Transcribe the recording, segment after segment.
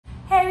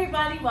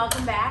everybody,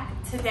 welcome back.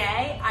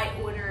 Today I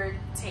ordered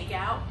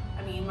takeout.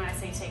 I mean, when I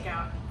say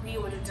takeout, we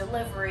ordered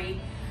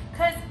delivery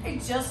because I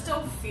just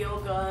don't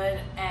feel good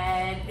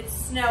and it's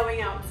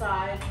snowing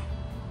outside.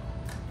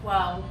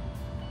 Well,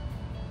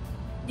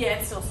 yeah,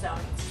 it's still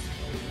snowing.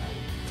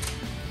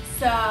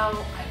 So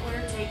I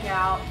ordered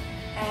takeout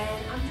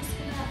and I'm just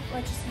gonna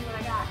let you see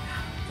what I got.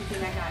 I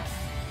think I got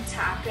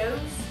tacos.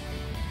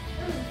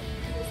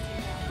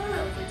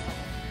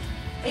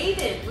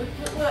 Aiden,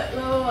 what?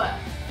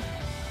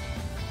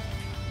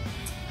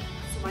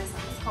 So my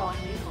son is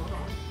calling me, hold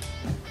on.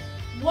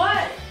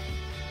 What?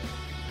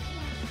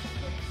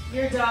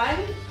 You're done?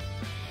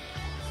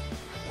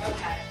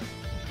 Okay.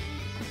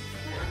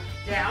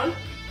 Down.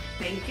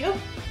 Thank you.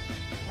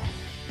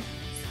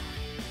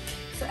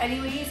 So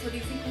anyways, what do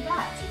you think we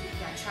got? Do you think we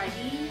got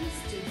Chinese?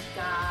 Do you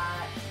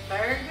got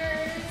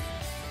burgers?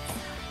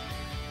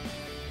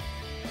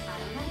 I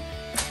don't know.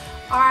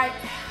 Alright.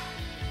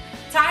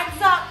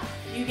 Time's up.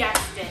 You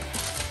guessed it.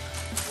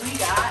 We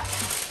got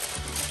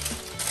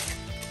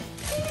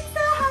Pizza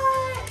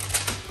Hut.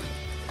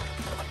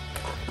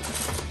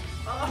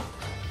 Oh.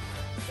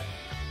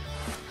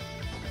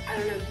 I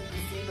don't know if you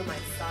can see, but my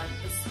son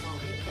is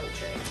slowly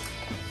approaching.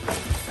 I'm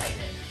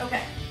excited.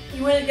 Okay.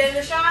 You want to get in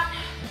the shot?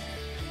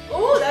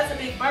 Ooh, that's a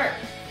big burp.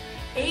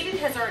 Aiden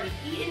has already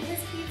eaten his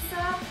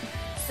pizza.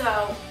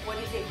 So, what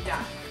do you think we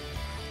got?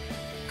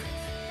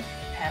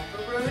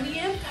 Pepperoni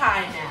and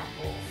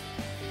pineapple.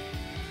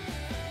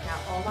 Now,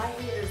 all my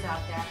haters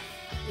out there,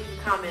 leave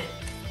a comment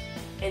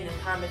in the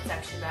comment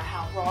section about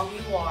how wrong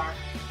you are.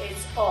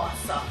 It's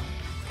awesome.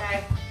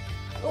 Okay?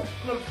 Oh,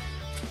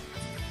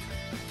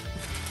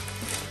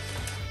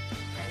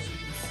 as you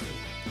can see.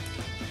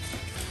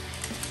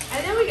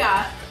 And then we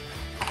got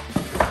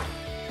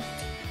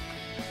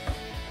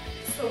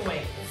some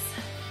wings.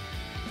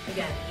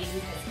 Again,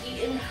 Eden has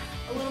eaten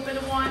a little bit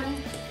of one.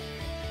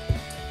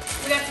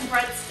 We got some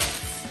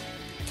breadsticks.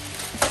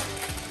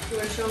 You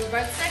want to show them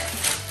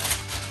breadsticks?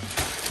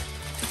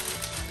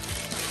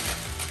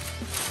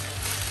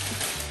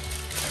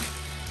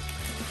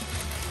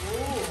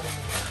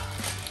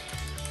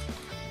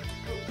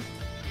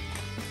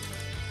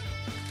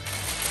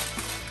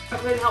 I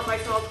couldn't help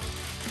myself.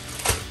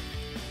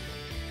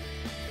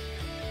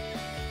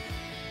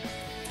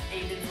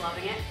 Aiden's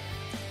loving it.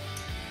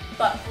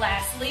 But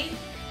lastly,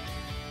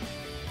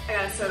 I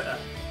got a soda.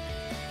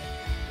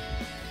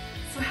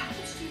 So how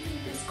much do you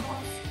think this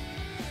cost?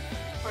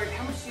 Or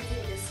how much do you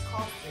think this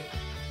cost me?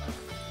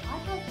 Why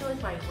do I feel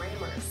like my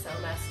grammar is so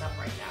messed up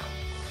right now?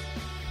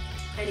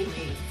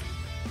 Anyways,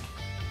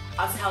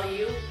 I'll tell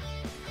you.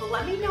 But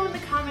let me know in the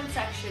comment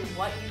section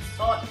what you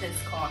thought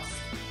this cost.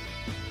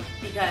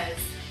 Because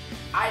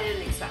I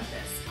didn't expect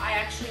this. I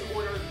actually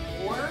ordered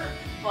more,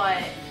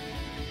 but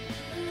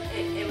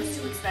it was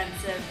too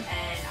expensive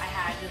and I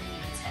had to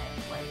leave a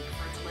tip, like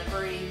for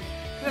delivery,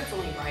 because that's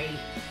only right.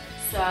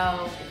 So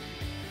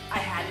I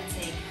had to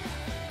take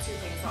 2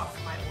 things off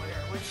of my order,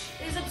 which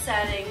is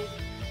upsetting,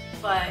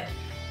 but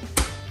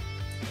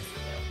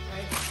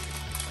right?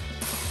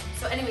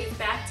 So anyways,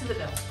 back to the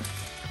bill.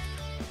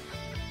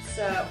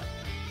 So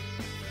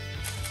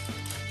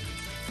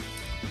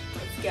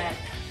let's get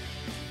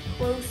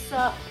close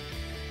up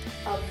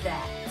of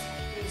that.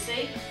 Can you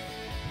see?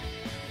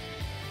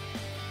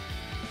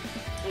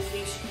 In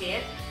case you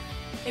can't,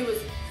 it was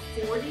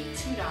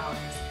 $42.30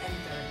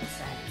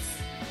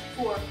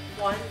 for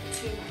 1,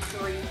 2,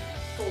 3,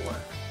 4.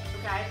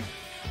 Okay?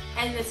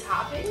 And the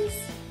toppings,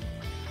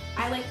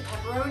 I like the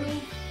pepperoni,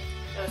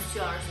 that was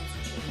 $2 and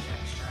some change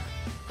extra.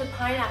 The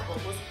pineapple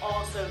was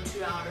also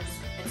 $2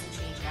 and some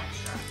change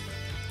extra.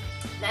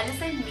 That is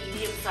a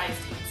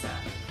medium-sized pizza.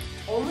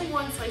 Only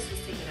one slice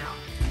was taken out.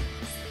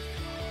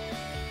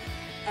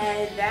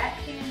 And that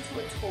came to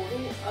a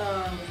total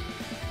of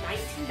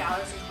 $19.29.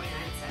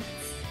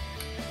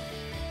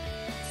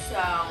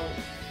 So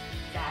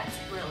that's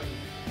really,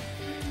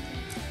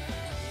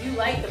 you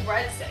like the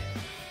breadstick.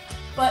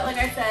 But like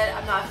I said,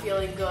 I'm not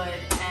feeling good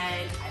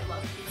and I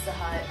love Pizza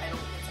Hut. I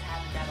don't get to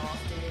have it that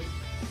often.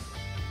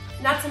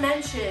 Not to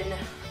mention,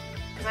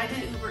 because I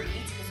did Uber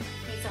Eats because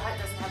Pizza Hut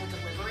doesn't have a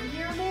delivery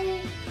near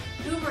me.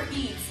 Uber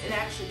Eats, it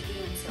actually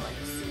came to like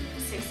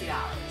 $60.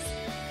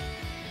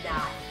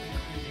 Not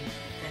including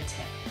the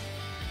tip.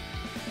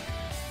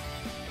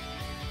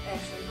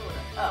 Actually, hold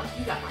up. Oh,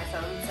 you got my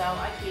phone, so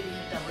I can't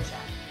even double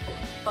check.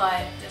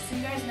 But just so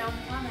you guys know in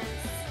the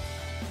comments,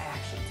 I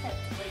actually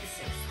tipped like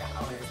 $6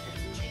 and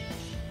some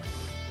change.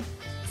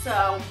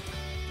 So,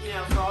 you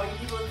know, for all you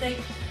people that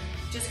think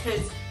just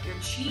because you're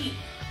cheap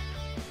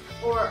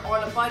or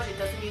on a budget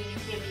doesn't mean you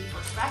can't be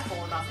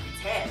respectful enough and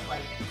tip.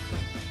 Like,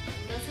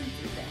 it doesn't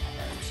do that.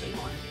 Shame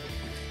on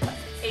you.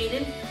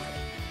 Aiden.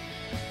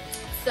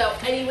 So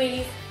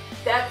anyways,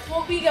 that's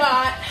what we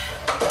got.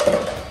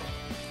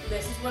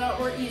 This is what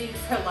we're eating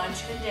for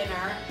lunch and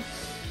dinner.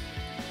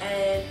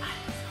 And I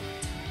don't know,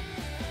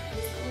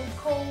 it's a little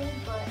cold,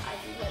 but I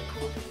do like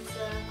cold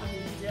pizza. I'm gonna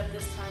heat it up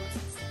this time.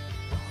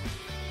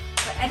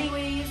 But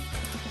anyways,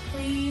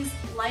 please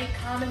like,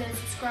 comment, and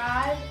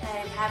subscribe,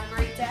 and have a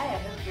great day. I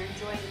hope you're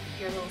enjoying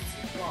your little,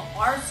 well,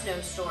 our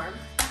snowstorm.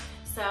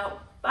 So,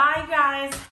 bye guys.